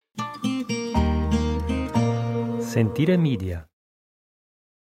Sentire Media.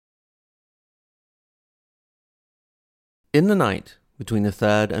 In the night between the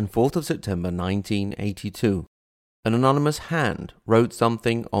 3rd and 4th of September 1982, an anonymous hand wrote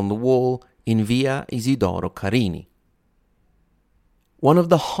something on the wall in Via Isidoro Carini. One of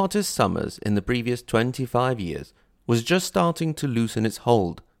the hottest summers in the previous 25 years was just starting to loosen its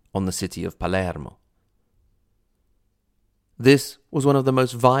hold on the city of Palermo. This was one of the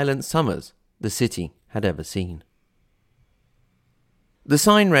most violent summers the city had ever seen. The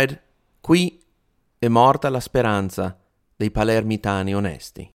sign read, "Qui è morta la speranza dei palermitani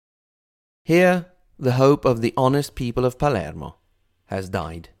onesti." Here, the hope of the honest people of Palermo has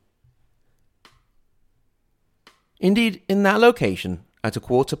died. Indeed, in that location, at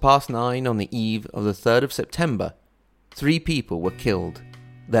 9:15 on the eve of the 3rd of September, 3 people were killed,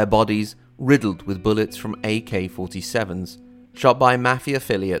 their bodies riddled with bullets from AK-47s, shot by mafia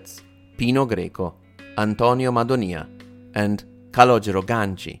affiliates Pino Greco, Antonio Madonia, and Calogero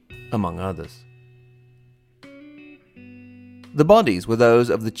Ganci, among others. The bodies were those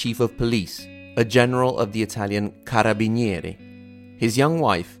of the chief of police, a general of the Italian Carabinieri, his young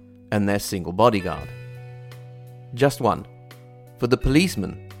wife, and their single bodyguard. Just one, for the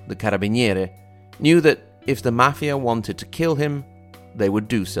policeman, the Carabiniere, knew that if the mafia wanted to kill him, they would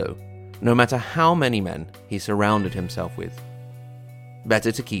do so, no matter how many men he surrounded himself with.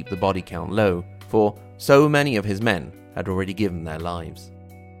 Better to keep the body count low, for so many of his men had already given their lives.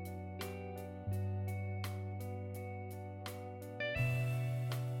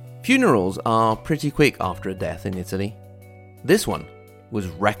 Funerals are pretty quick after a death in Italy. This one was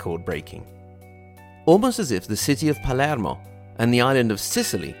record-breaking. Almost as if the city of Palermo and the island of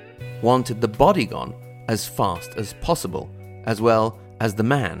Sicily wanted the body gone as fast as possible, as well as the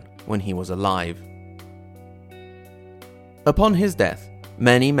man when he was alive. Upon his death,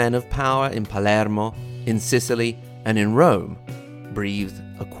 many men of power in Palermo, in Sicily, and in Rome breathed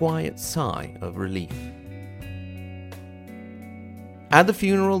a quiet sigh of relief. At the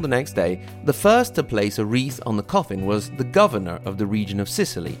funeral the next day, the first to place a wreath on the coffin was the governor of the region of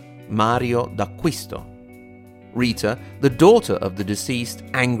Sicily, Mario d'Acquisto. Rita, the daughter of the deceased,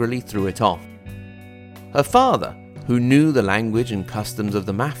 angrily threw it off. Her father, who knew the language and customs of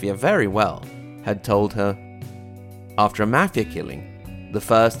the mafia very well, had told her, "After a mafia killing, the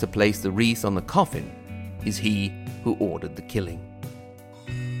first to place the wreath on the coffin is he who ordered the killing."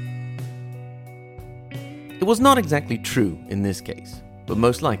 It was not exactly true in this case, but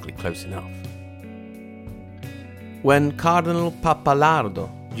most likely close enough. When Cardinal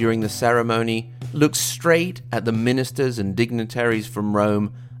Pappalardo, during the ceremony, looked straight at the ministers and dignitaries from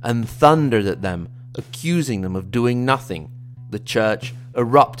Rome and thundered at them, accusing them of doing nothing, the church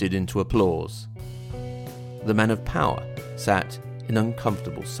erupted into applause. The men of power sat in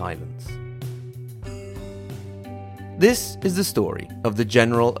uncomfortable silence. This is the story of the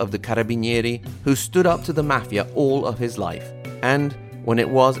general of the Carabinieri who stood up to the mafia all of his life, and when it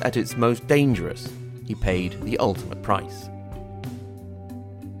was at its most dangerous, he paid the ultimate price.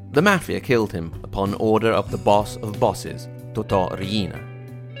 The mafia killed him upon order of the boss of bosses, Totò Riina.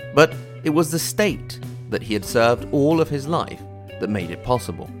 But it was the state that he had served all of his life that made it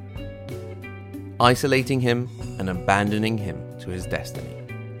possible, isolating him and abandoning him to his destiny.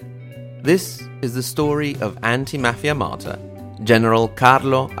 This is the story of anti-mafia martyr, General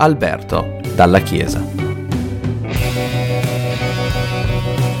Carlo Alberto Dalla Chiesa.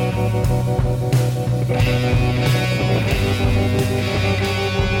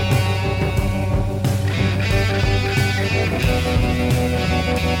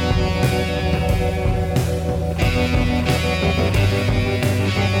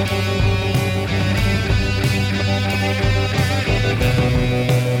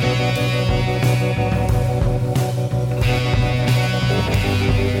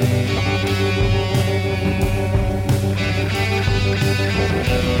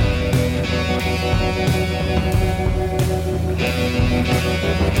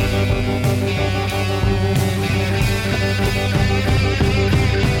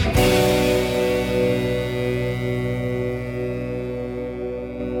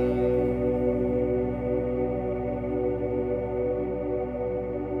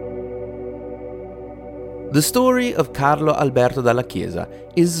 The story of Carlo Alberto Dalla Chiesa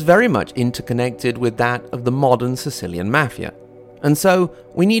is very much interconnected with that of the modern Sicilian Mafia, and so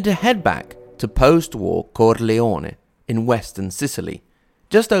we need to head back to post-war Corleone in western Sicily,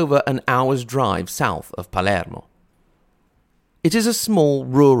 just over an hour's drive south of Palermo. It is a small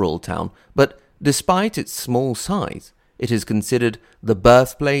rural town, but despite its small size, it is considered the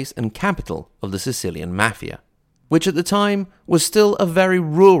birthplace and capital of the Sicilian Mafia, which at the time was still a very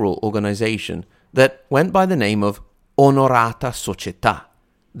rural organization that went by the name of Onorata Società,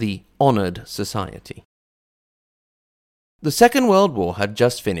 the Honored Society. The Second World War had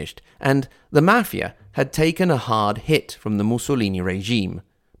just finished, and the Mafia had taken a hard hit from the Mussolini regime,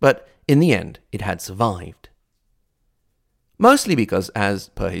 but in the end it had survived. Mostly because, as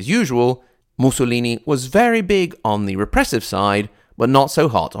per his usual, Mussolini was very big on the repressive side, but not so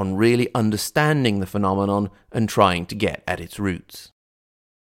hot on really understanding the phenomenon and trying to get at its roots.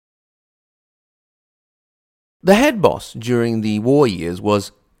 The head boss during the war years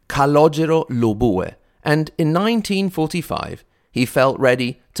was Calogero Lobue, and in 1945 he felt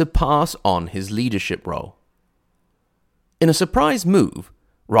ready to pass on his leadership role. In a surprise move,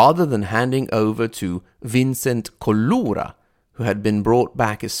 rather than handing over to Vincent Collura, who had been brought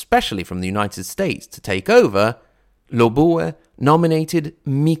back especially from the United States to take over, Lobue nominated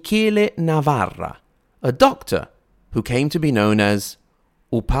Michele Navarra, a doctor who came to be known as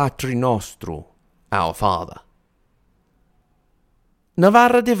O Patri Nostro, our father.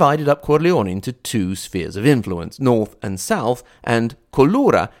 Navarra divided up Corleone into two spheres of influence, north and south, and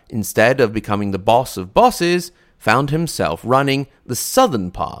Collura, instead of becoming the boss of bosses, found himself running the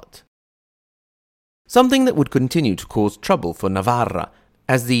southern part. Something that would continue to cause trouble for Navarra,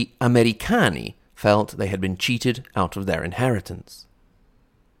 as the Americani felt they had been cheated out of their inheritance.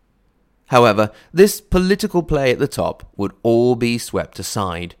 However, this political play at the top would all be swept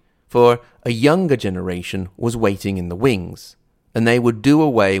aside, for a younger generation was waiting in the wings, and they would do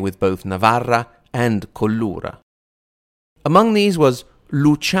away with both Navarra and Collura. Among these was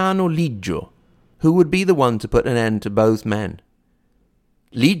Luciano Liggio, who would be the one to put an end to both men.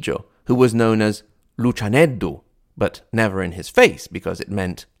 Liggio, who was known as Lucianeddu, but never in his face because it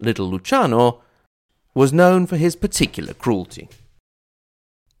meant Little Luciano, was known for his particular cruelty.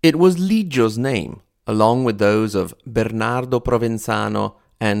 It was Liggio's name, along with those of Bernardo Provenzano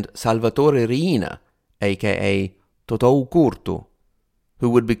and Salvatore Riina, aka Totò Curtu, who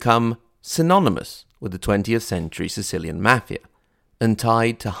would become synonymous with the 20th century Sicilian Mafia and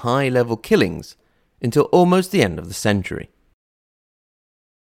tied to high-level killings until almost the end of the century.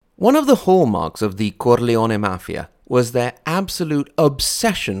 One of the hallmarks of the Corleone Mafia was their absolute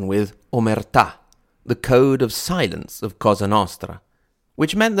obsession with omertà, the code of silence of Cosa Nostra,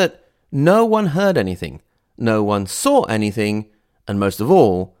 which meant that no one heard anything, no one saw anything, and most of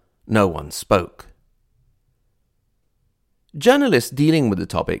all, no one spoke. Journalists dealing with the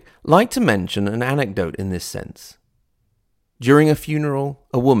topic like to mention an anecdote in this sense. During a funeral,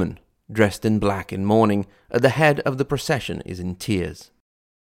 a woman, dressed in black in mourning, at the head of the procession is in tears.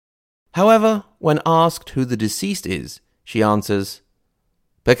 However, when asked who the deceased is, she answers,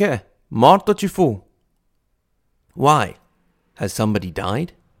 "Perché? Morto ci fu." Why? Has somebody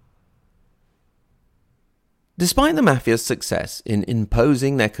died? Despite the Mafia's success in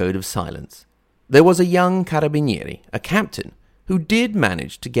imposing their code of silence, there was a young Carabinieri, a captain, who did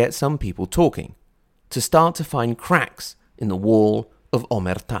manage to get some people talking, to start to find cracks in the wall of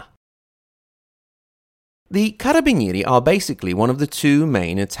omertà. The Carabinieri are basically one of the two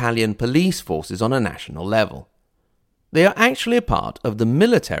main Italian police forces on a national level. They are actually a part of the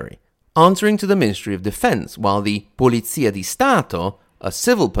military, answering to the Ministry of Defense, while the Polizia di Stato, a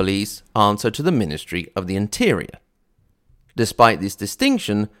civil police, answer to the Ministry of the Interior. Despite this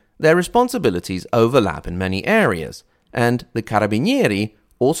distinction, their responsibilities overlap in many areas, and the Carabinieri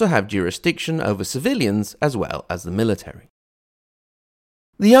also have jurisdiction over civilians as well as the military.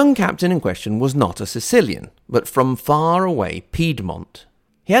 The young captain in question was not a Sicilian, but from far away Piedmont.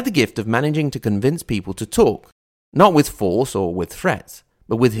 He had the gift of managing to convince people to talk, not with force or with threats,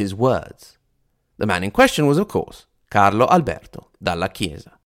 but with his words. The man in question was, of course, Carlo Alberto Dalla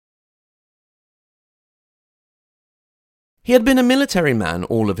Chiesa. He had been a military man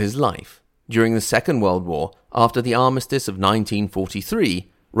all of his life. During the Second World War, after the armistice of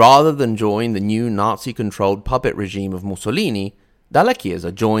 1943, rather than join the new Nazi-controlled puppet regime of Mussolini, Dalla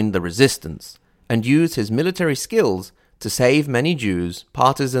Chiesa joined the resistance and used his military skills to save many Jews,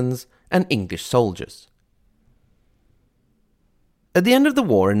 partisans, and English soldiers. At the end of the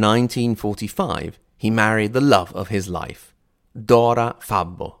war in 1945, he married the love of his life, Dora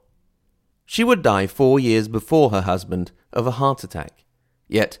Fabbo. She would die 4 years before her husband of a heart attack,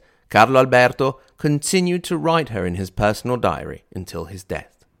 yet Carlo Alberto continued to write her in his personal diary until his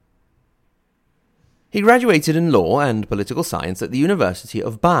death. He graduated in law and political science at the University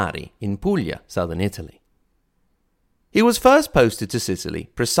of Bari in Puglia, southern Italy. He was first posted to Sicily,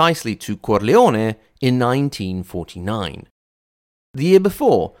 precisely to Corleone, in 1949. The year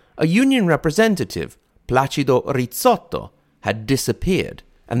before, a union representative, Placido Rizzotto, had disappeared,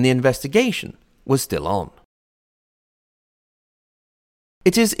 and the investigation was still on.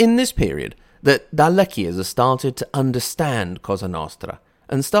 It is in this period that Dalla Chiesa started to understand Cosa Nostra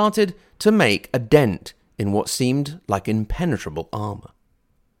and started to make a dent in what seemed like impenetrable armour.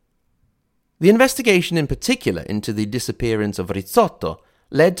 The investigation in particular into the disappearance of Rizzotto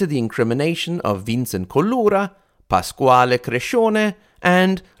led to the incrimination of Vincent Collura, Pasquale Crescione,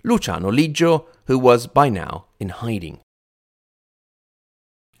 and Luciano Liggio, who was by now in hiding.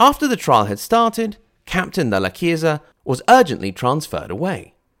 After the trial had started, Captain Dalla Chiesa was urgently transferred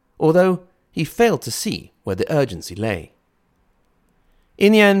away, although he failed to see where the urgency lay.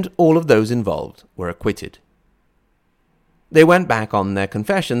 In the end, all of those involved were acquitted. They went back on their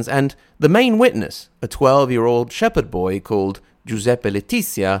confessions, and the main witness, a 12-year-old shepherd boy called Giuseppe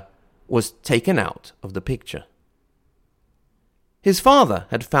Letizia, was taken out of the picture. His father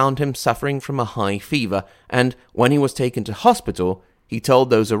had found him suffering from a high fever, and when he was taken to hospital, he told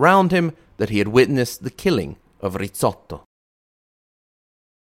those around him that he had witnessed the killing of Rizzotto.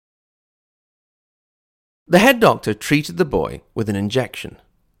 The head doctor treated the boy with an injection.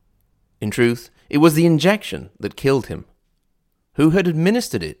 In truth, it was the injection that killed him. Who had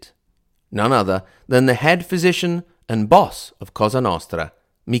administered it? None other than the head physician and boss of Cosa Nostra,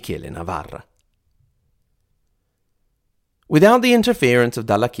 Michele Navarra. Without the interference of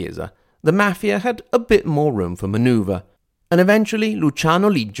Dalla Chiesa, the mafia had a bit more room for manoeuvre, and eventually Luciano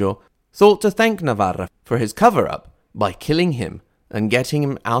Liggio thought to thank Navarra for his cover-up by killing him and getting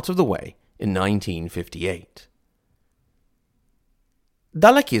him out of the way in 1958.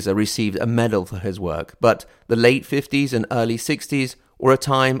 Dalla Chiesa received a medal for his work, but the late 50s and early 60s were a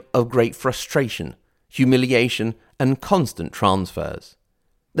time of great frustration, humiliation, and constant transfers.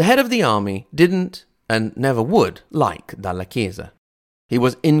 The head of the army didn't and never would like Dalla Chiesa. He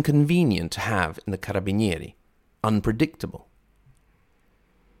was inconvenient to have in the Carabinieri, unpredictable.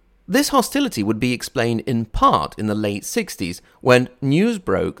 This hostility would be explained in part in the late 60s when news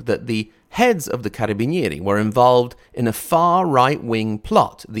broke that the heads of the Carabinieri were involved in a far right-wing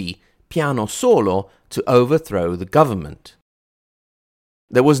plot, the Piano Solo, to overthrow the government.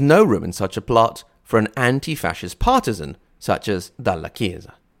 There was no room in such a plot for an anti-fascist partisan such as Dalla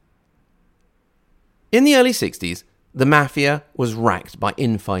Chiesa. In the early 60s, the mafia was racked by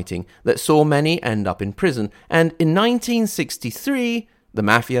infighting that saw many end up in prison, and in 1963, the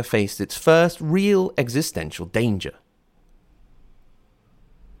mafia faced its first real existential danger.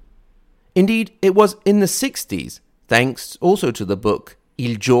 Indeed, it was in the 60s, thanks also to the book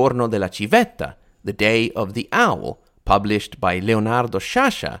Il giorno della civetta, The Day of the Owl, published by Leonardo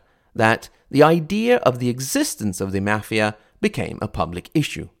Sciascia, that the idea of the existence of the mafia became a public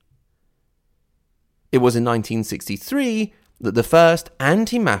issue. It was in 1963 that the first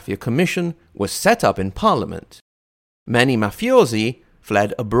Anti-Mafia Commission was set up in Parliament. Many mafiosi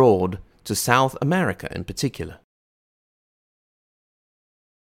fled abroad, to South America in particular.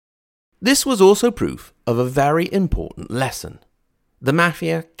 This was also proof of a very important lesson. The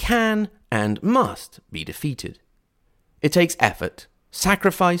mafia can and must be defeated. It takes effort,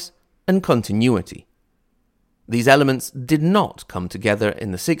 sacrifice, and continuity. These elements did not come together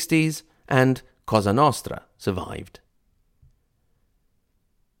in the 60s, and Cosa Nostra survived.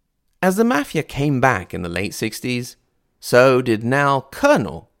 As the mafia came back in the late 60s, so did now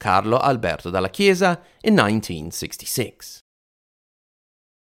Colonel Carlo Alberto Dalla Chiesa in 1966.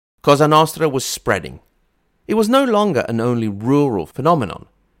 Cosa Nostra was spreading. It was no longer an only rural phenomenon,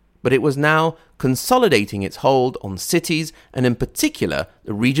 but it was now consolidating its hold on cities and in particular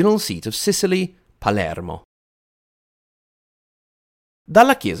the regional seat of Sicily, Palermo.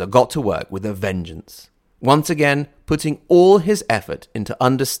 Dalla Chiesa got to work with a vengeance, once again putting all his effort into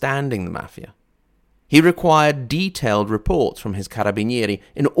understanding the mafia. He required detailed reports from his carabinieri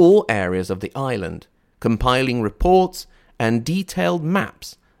in all areas of the island, compiling reports and detailed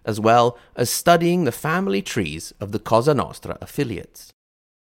maps, as well as studying the family trees of the Cosa Nostra affiliates.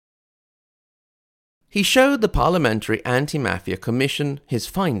 He showed the Parliamentary Anti-Mafia Commission his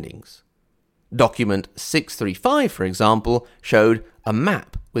findings. Document 635, for example, showed a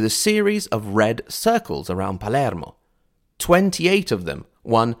map with a series of red circles around Palermo, 28 of them,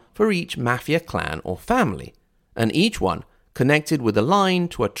 one for each mafia clan or family, and each one connected with a line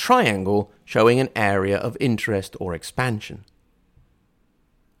to a triangle showing an area of interest or expansion.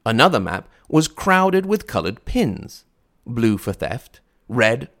 Another map was crowded with coloured pins, blue for theft,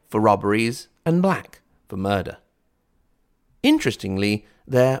 red for robberies, and black for murder. Interestingly,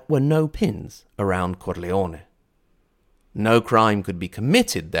 there were no pins around Corleone. No crime could be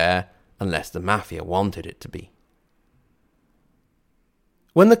committed there unless the mafia wanted it to be.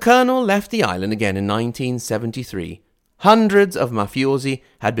 When the colonel left the island again in 1973, hundreds of mafiosi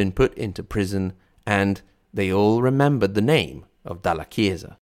had been put into prison, and they all remembered the name of Dalla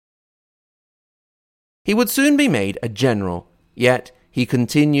Chiesa. He would soon be made a general, yet he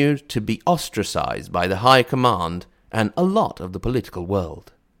continued to be ostracized by the high command and a lot of the political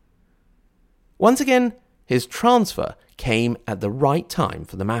world. Once again, his transfer came at the right time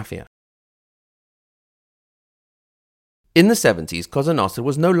for the mafia. In the 70s, Cosa Nostra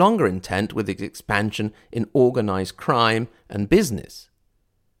was no longer intent with its expansion in organized crime and business.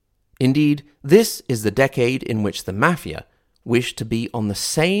 Indeed, this is the decade in which the mafia wished to be on the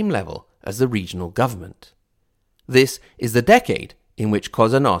same level as the regional government. This is the decade in which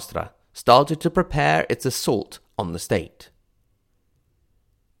Cosa Nostra started to prepare its assault on the state.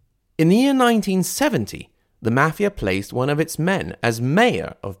 In the year 1970, the mafia placed one of its men as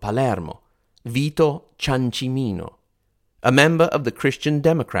mayor of Palermo, Vito Ciancimino, a member of the Christian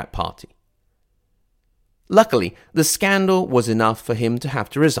Democrat Party. Luckily, the scandal was enough for him to have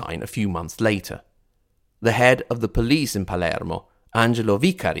to resign a few months later. The head of the police in Palermo, Angelo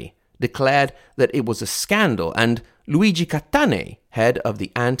Vicari, declared that it was a scandal, and Luigi Cattanei, head of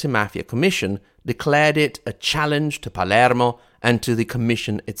the Anti-mafia Commission, declared it a challenge to Palermo and to the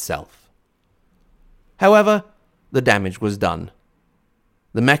commission itself. However, the damage was done.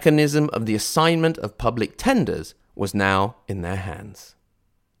 The mechanism of the assignment of public tenders was now in their hands.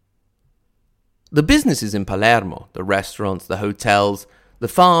 The businesses in Palermo, the restaurants, the hotels, the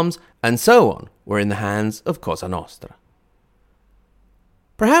farms, and so on, were in the hands of Cosa Nostra.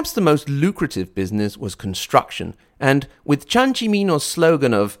 Perhaps the most lucrative business was construction, and with Ciancimino's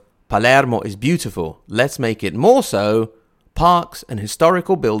slogan of "Palermo is beautiful, let's make it more so," parks and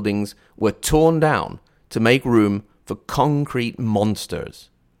historical buildings were torn down to make room for concrete monsters.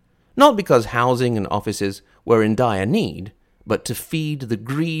 Not because housing and offices were in dire need, but to feed the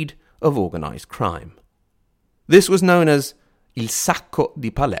greed of organized crime. This was known as il sacco di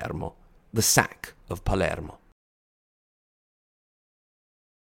Palermo, the sack of Palermo.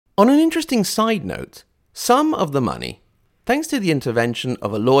 On an interesting side note, some of the money, thanks to the intervention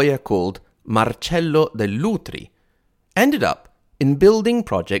of a lawyer called Marcello Dell'Utri, ended up in building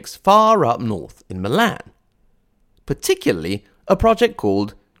projects far up north in Milan, particularly a project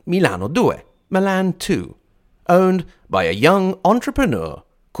called Milano 2, Milan 2, owned by a young entrepreneur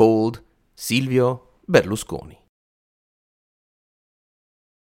called Silvio Berlusconi.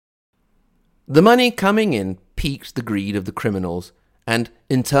 The money coming in piques the greed of the criminals, and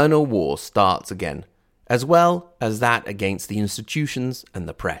internal war starts again, as well as that against the institutions and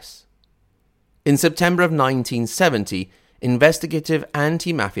the press. In September of 1970, investigative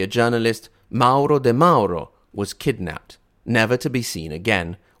anti-mafia journalist Mauro De Mauro was kidnapped, never to be seen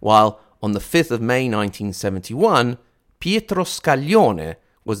again, while on the 5th of May 1971, Pietro Scaglione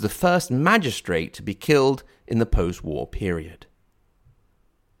was the first magistrate to be killed in the post-war period.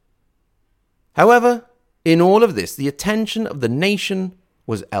 However, in all of this, the attention of the nation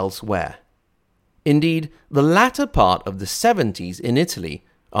was elsewhere. Indeed, the latter part of the 70s in Italy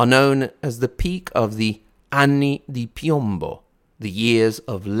are known as the peak of the Anni di Piombo, the years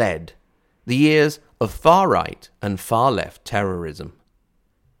of lead, the years of far-right and far-left terrorism.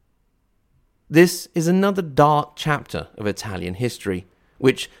 This is another dark chapter of Italian history,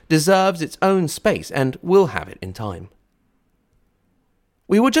 which deserves its own space and will have it in time.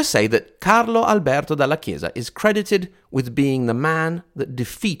 We will just say that Carlo Alberto Dalla Chiesa is credited with being the man that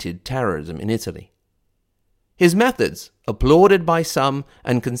defeated terrorism in Italy. His methods, applauded by some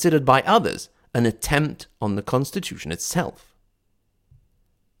and considered by others, an attempt on the constitution itself.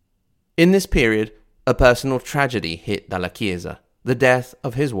 In this period, a personal tragedy hit Dalla Chiesa, the death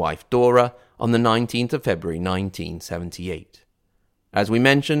of his wife Dora on the 19th of February 1978. As we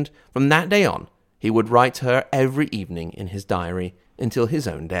mentioned, from that day on, he would write to her every evening in his diary until his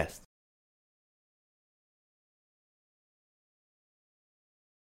own death.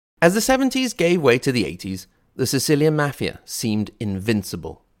 As the 70s gave way to the 80s, the Sicilian Mafia seemed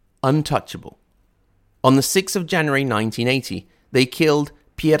invincible, untouchable. On the 6th of January 1980, they killed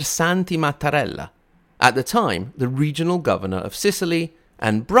Piersanti Mattarella, at the time the regional governor of Sicily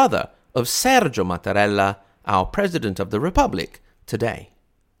and brother of Sergio Mattarella, our President of the Republic today.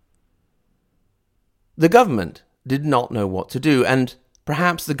 The government did not know what to do, and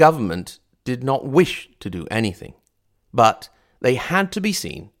perhaps the government did not wish to do anything, but they had to be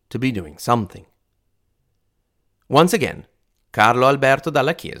seen to be doing something. Once again, Carlo Alberto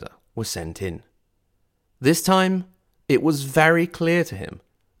Dalla Chiesa was sent in. This time, it was very clear to him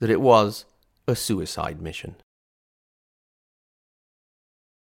that it was a suicide mission.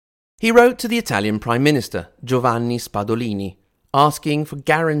 He wrote to the Italian Prime Minister, Giovanni Spadolini, asking for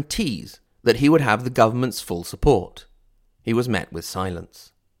guarantees that he would have the government's full support. He was met with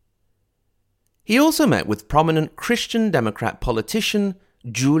silence. He also met with prominent Christian Democrat politician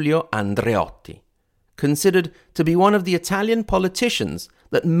Giulio Andreotti, considered to be one of the Italian politicians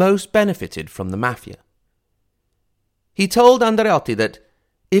that most benefited from the mafia. He told Andreotti that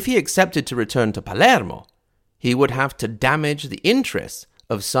if he accepted to return to Palermo, he would have to damage the interests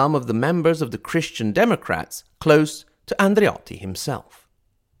of some of the members of the Christian Democrats close to Andreotti himself.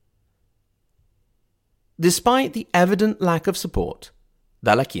 Despite the evident lack of support,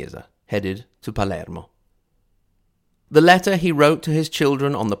 Dalla Chiesa headed to Palermo. The letter he wrote to his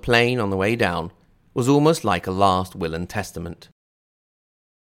children on the plane on the way down was almost like a last will and testament.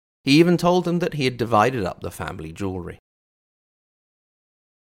 He even told them that he had divided up the family jewelry.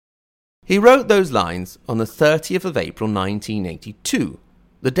 He wrote those lines on the 30th of April 1982,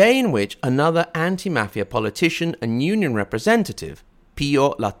 the day in which another anti-mafia politician and union representative,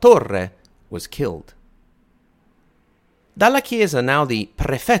 Pio La Torre, was killed. Dalla Chiesa, now the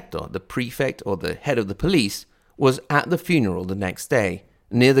prefetto, the prefect or the head of the police, was at the funeral the next day,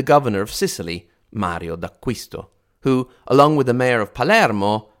 near the governor of Sicily, Mario d'Acquisto, who, along with the mayor of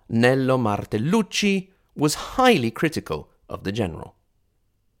Palermo, Nello Martellucci, was highly critical of the general.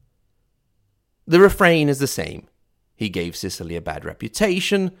 The refrain is the same. He gave Sicily a bad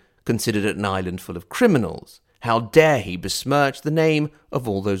reputation, considered it an island full of criminals. How dare he besmirch the name of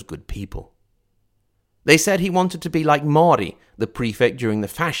all those good people? They said he wanted to be like Mori, the prefect during the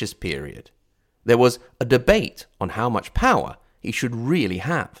fascist period. There was a debate on how much power he should really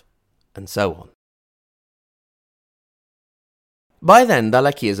have, and so on. By then,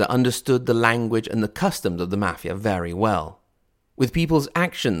 Dalla Chiesa understood the language and the customs of the mafia very well, with people's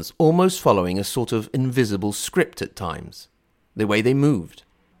actions almost following a sort of invisible script at times, the way they moved,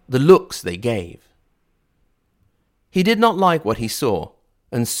 the looks they gave. He did not like what he saw,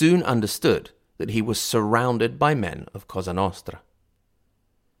 and soon understood that he was surrounded by men of Cosa Nostra.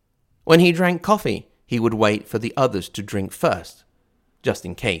 When he drank coffee, he would wait for the others to drink first, just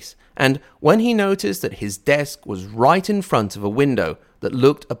in case, and when he noticed that his desk was right in front of a window that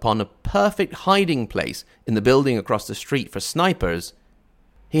looked upon a perfect hiding place in the building across the street for snipers,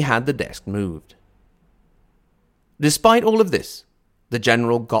 he had the desk moved. Despite all of this, the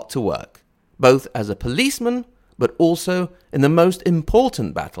general got to work, both as a policeman, but also in the most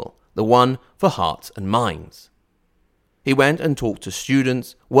important battle, the one for hearts and minds. He went and talked to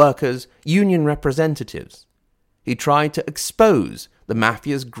students, workers, union representatives. He tried to expose the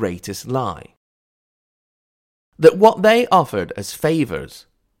mafia's greatest lie. That what they offered as favors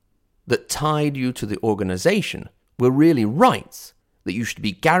that tied you to the organization were really rights that you should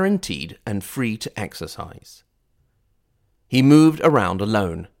be guaranteed and free to exercise. He moved around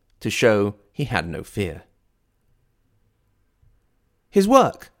alone to show he had no fear. His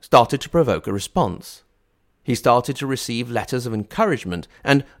work started to provoke a response. He started to receive letters of encouragement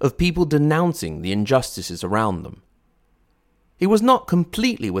and of people denouncing the injustices around them. He was not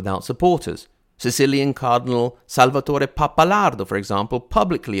completely without supporters. Sicilian Cardinal Salvatore Pappalardo, for example,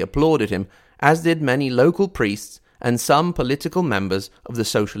 publicly applauded him, as did many local priests and some political members of the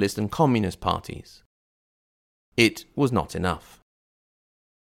Socialist and Communist parties. It was not enough.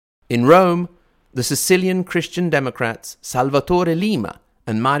 In Rome, the Sicilian Christian Democrats Salvatore Lima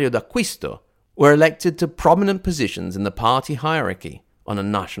and Mario d'Acquisto were elected to prominent positions in the party hierarchy on a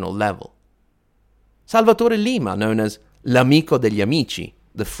national level. Salvatore Lima, known as l'amico degli amici,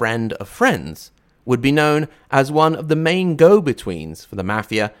 the friend of friends, would be known as one of the main go-betweens for the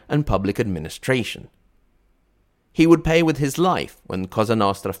mafia and public administration. He would pay with his life when Cosa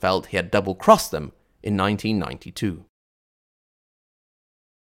Nostra felt he had double-crossed them in 1992.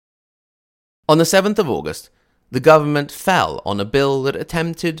 On the 7th of August, the government fell on a bill that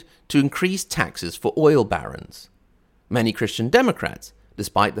attempted to increase taxes for oil barons. Many Christian Democrats,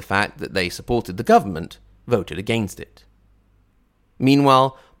 despite the fact that they supported the government, voted against it.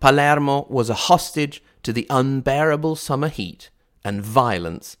 Meanwhile, Palermo was a hostage to the unbearable summer heat and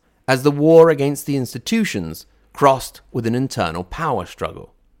violence as the war against the institutions crossed with an internal power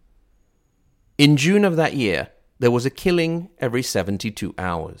struggle. In June of that year, there was a killing every 72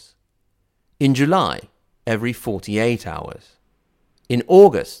 hours. In July, every 48 hours. In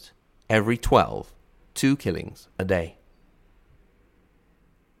August, every 12, 2 killings a day.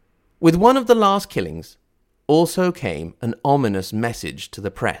 With one of the last killings, also came an ominous message to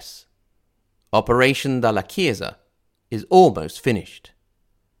the press. Operation Dalla Chiesa is almost finished.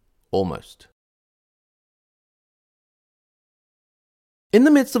 Almost. In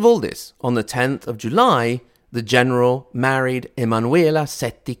the midst of all this, on the 10th of July, the general married Emanuela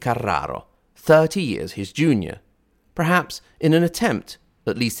Setti Carraro, 30 years his junior, perhaps in an attempt,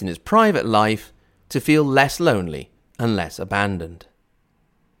 at least in his private life, to feel less lonely and less abandoned.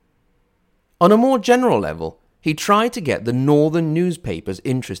 On a more general level, he tried to get the northern newspapers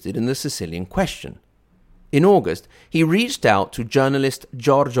interested in the Sicilian question. In August, he reached out to journalist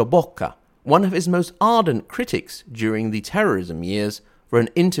Giorgio Bocca, one of his most ardent critics during the terrorism years, for an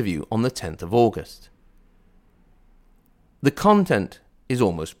interview on the 10th of August. The content is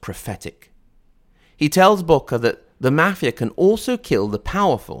almost prophetic. He tells Bocca that the mafia can also kill the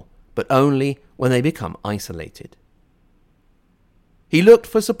powerful, but only when they become isolated. He looked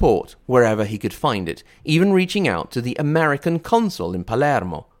for support wherever he could find it, even reaching out to the American consul in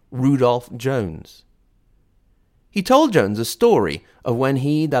Palermo, Rudolph Jones. He told Jones a story of when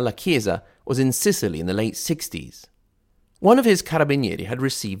he, Dalla Chiesa, was in Sicily in the late 60s. One of his carabinieri had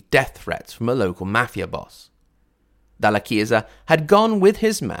received death threats from a local mafia boss. Dalla Chiesa had gone with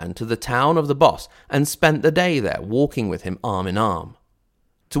his man to the town of the boss and spent the day there, walking with him arm in arm.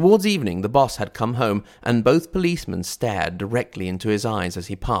 Towards evening, the boss had come home, and both policemen stared directly into his eyes as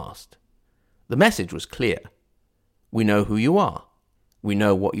he passed. The message was clear. We know who you are. We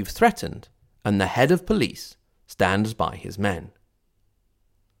know what you've threatened, and the head of police stands by his men.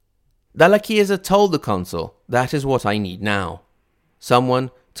 Dalla Chiesa told the consul, that is what I need now.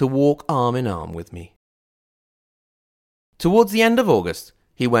 Someone to walk arm in arm with me. Towards the end of August,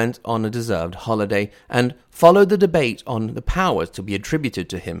 he went on a deserved holiday and followed the debate on the powers to be attributed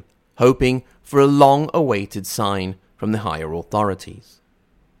to him, hoping for a long-awaited sign from the higher authorities.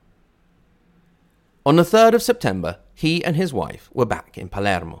 On the 3rd of September, he and his wife were back in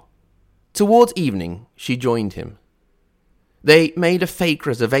Palermo. Towards evening, she joined him. They made a fake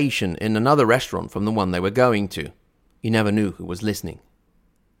reservation in another restaurant from the one they were going to. You never knew who was listening.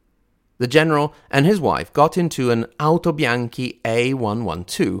 The general and his wife got into an Auto Bianchi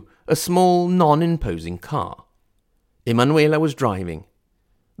A112, a small, non-imposing car. Emanuela was driving.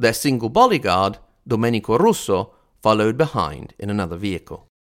 Their single bodyguard, Domenico Russo, followed behind in another vehicle.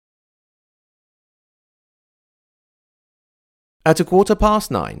 At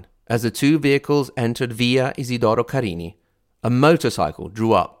 9:15, as the two vehicles entered Via Isidoro Carini, a motorcycle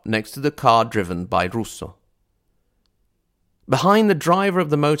drew up next to the car driven by Russo. Behind the driver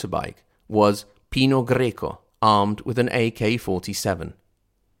of the motorbike was Pino Greco, armed with an AK-47.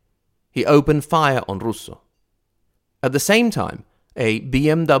 He opened fire on Russo. At the same time, a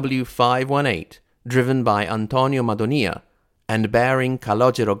BMW 518, driven by Antonio Madonia and bearing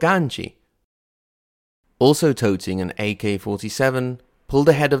Calogero Ganci, also toting an AK-47, pulled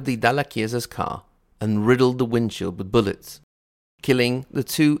ahead of the Dalla Chiesa's car and riddled the windshield with bullets, killing the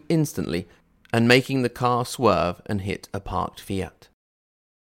two instantly and making the car swerve and hit a parked Fiat.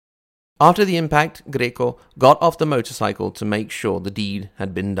 After the impact, Greco got off the motorcycle to make sure the deed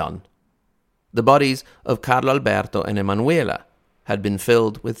had been done. The bodies of Carlo Alberto and Emanuela had been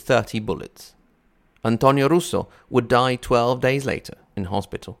filled with 30 bullets. Antonio Russo would die 12 days later in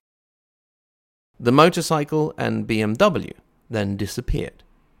hospital. The motorcycle and BMW then disappeared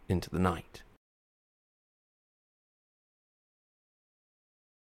into the night.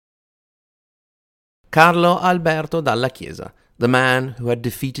 Carlo Alberto Dalla Chiesa, the man who had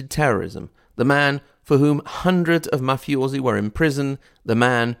defeated terrorism, the man for whom hundreds of mafiosi were in prison, the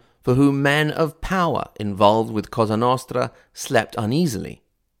man for whom men of power involved with Cosa Nostra slept uneasily,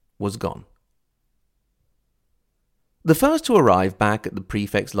 was gone. The first to arrive back at the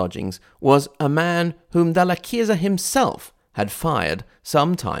prefect's lodgings was a man whom Dalla Chiesa himself had fired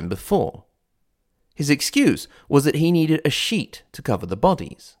some time before. His excuse was that he needed a sheet to cover the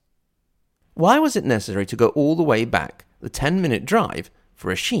bodies. Why was it necessary to go all the way back the 10-minute drive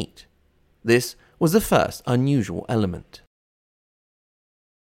for a sheet? This was the first unusual element.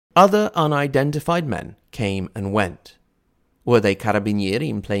 Other unidentified men came and went. Were they carabinieri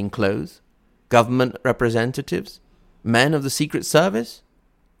in plain clothes, government representatives, men of the Secret Service,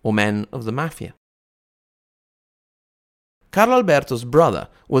 or men of the Mafia? Carlo Alberto's brother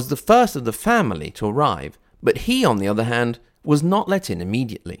was the first of the family to arrive, but he, on the other hand, was not let in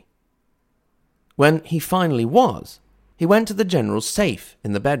immediately. When he finally was, he went to the general's safe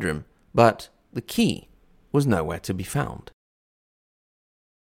in the bedroom, but the key was nowhere to be found.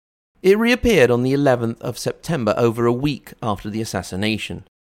 It reappeared on the 11th of September, over a week after the assassination.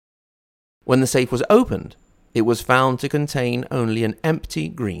 When the safe was opened, it was found to contain only an empty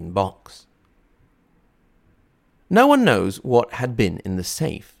green box. No one knows what had been in the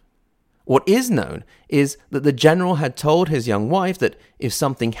safe. What is known is that the general had told his young wife that if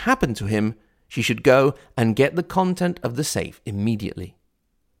something happened to him, she should go and get the content of the safe immediately.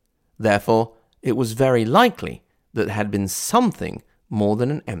 Therefore, it was very likely that it had been something more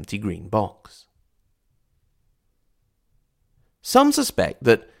than an empty green box. Some suspect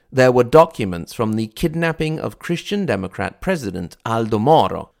that there were documents from the kidnapping of Christian Democrat President Aldo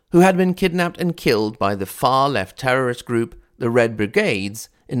Moro, who had been kidnapped and killed by the far-left terrorist group, the Red Brigades,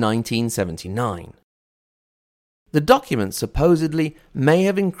 in 1979. The documents supposedly may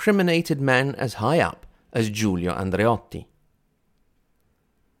have incriminated men as high up as Giulio Andreotti.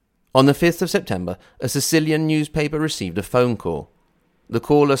 On the 5th of September, a Sicilian newspaper received a phone call. The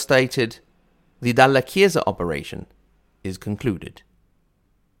caller stated, "The Dalla Chiesa operation is concluded."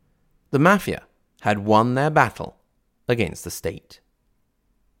 The mafia had won their battle against the state.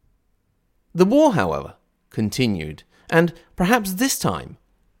 The war, however, continued, and perhaps this time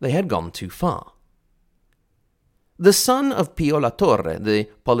they had gone too far. The son of Pio La Torre, the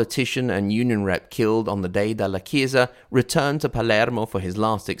politician and union rep killed on the day Dalla Chiesa returned to Palermo for his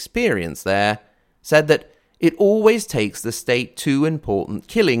last experience there, said that it always takes the state 2 important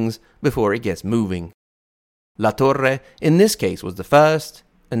killings before it gets moving. La Torre, in this case, was the first,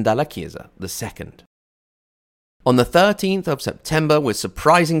 and Dalla Chiesa the second. On the 13th of September, with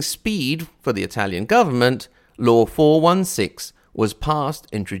surprising speed for the Italian government, Law 416 was passed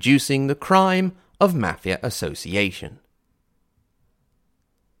introducing the crime of mafia association.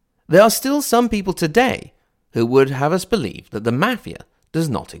 There are still some people today who would have us believe that the mafia does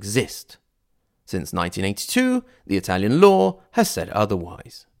not exist. Since 1982, the Italian law has said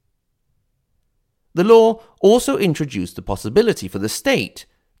otherwise. The law also introduced the possibility for the state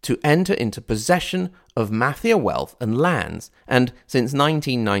to enter into possession of mafia wealth and lands, and since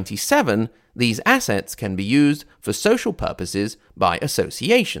 1997, these assets can be used for social purposes by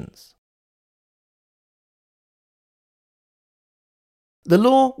associations. The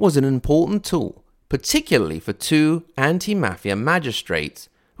law was an important tool, particularly for 2 anti-mafia magistrates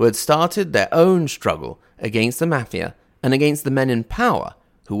who had started their own struggle against the mafia and against the men in power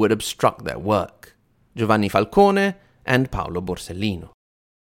who would obstruct their work, Giovanni Falcone and Paolo Borsellino.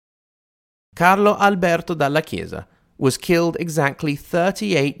 Carlo Alberto Dalla Chiesa was killed exactly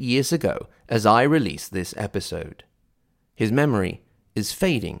 38 years ago as I released this episode. His memory is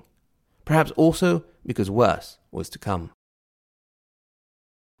fading, perhaps also because worse was to come.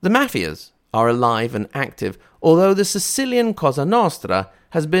 The mafias are alive and active, although the Sicilian Cosa Nostra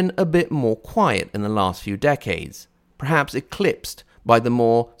has been a bit more quiet in the last few decades, perhaps eclipsed by the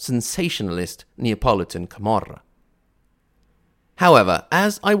more sensationalist Neapolitan Camorra. However,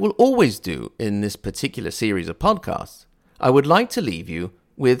 as I will always do in this particular series of podcasts, I would like to leave you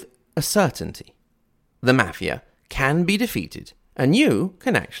with a certainty. The mafia can be defeated, and you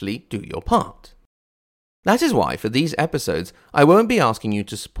can actually do your part. That is why, for these episodes, I won't be asking you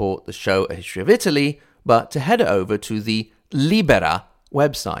to support the show A History of Italy, but to head over to the Libera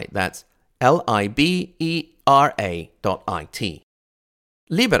website. That's libera.it.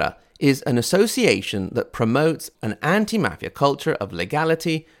 Libera is an association that promotes an anti-mafia culture of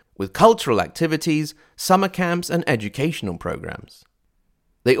legality with cultural activities, summer camps, and educational programs.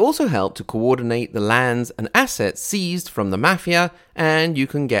 They also help to coordinate the lands and assets seized from the mafia, and you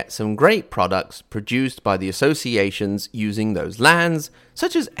can get some great products produced by the associations using those lands,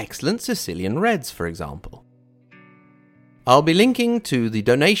 such as excellent Sicilian Reds, for example. I'll be linking to the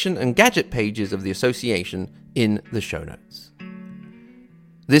donation and gadget pages of the association in the show notes.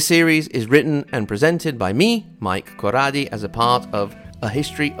 This series is written and presented by me, Mike Corradi, as a part of A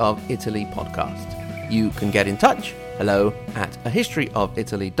History of Italy podcast. You can get in touch,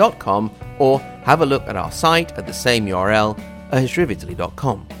 hello@ahistoryofitaly.com, or have a look at our site at the same URL,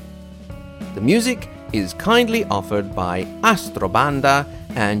 ahistoryofitaly.com. The music is kindly offered by Astro Banda,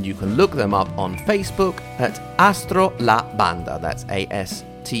 and you can look them up on Facebook at Astro La Banda. That's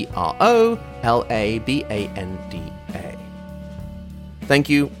ASTROLABANDA. Thank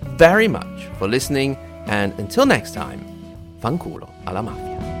you very much for listening, and until next time, fanculo alla mafia.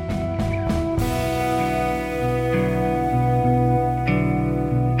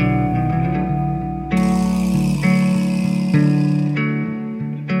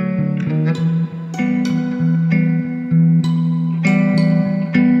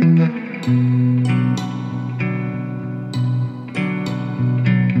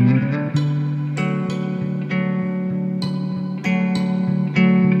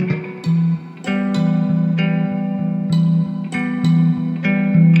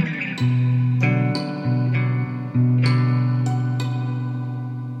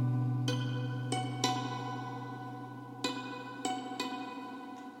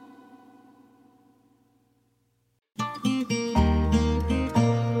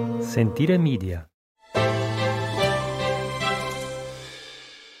 Sentire Media.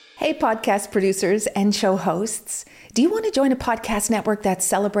 Hey, podcast producers and show hosts. Do you want to join a podcast network that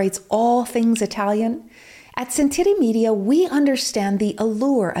celebrates all things Italian? At Sentire Media, we understand the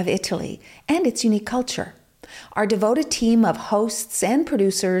allure of Italy and its unique culture. Our devoted team of hosts and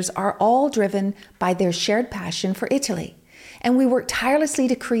producers are all driven by their shared passion for Italy. And we work tirelessly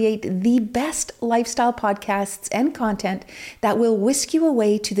to create the best lifestyle podcasts and content that will whisk you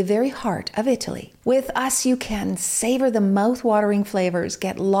away to the very heart of Italy. With us, you can savor the mouth-watering flavors,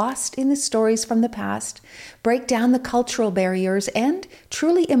 get lost in the stories from the past, break down the cultural barriers, and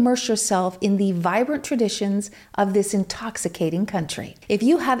truly immerse yourself in the vibrant traditions of this intoxicating country. If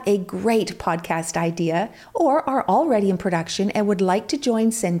you have a great podcast idea or are already in production and would like to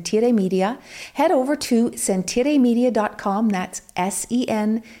join Sentire Media, head over to sentiremedia.com, that's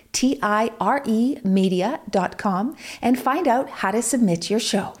SENTIRE media.com, and find out how to submit your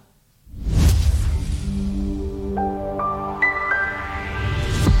show.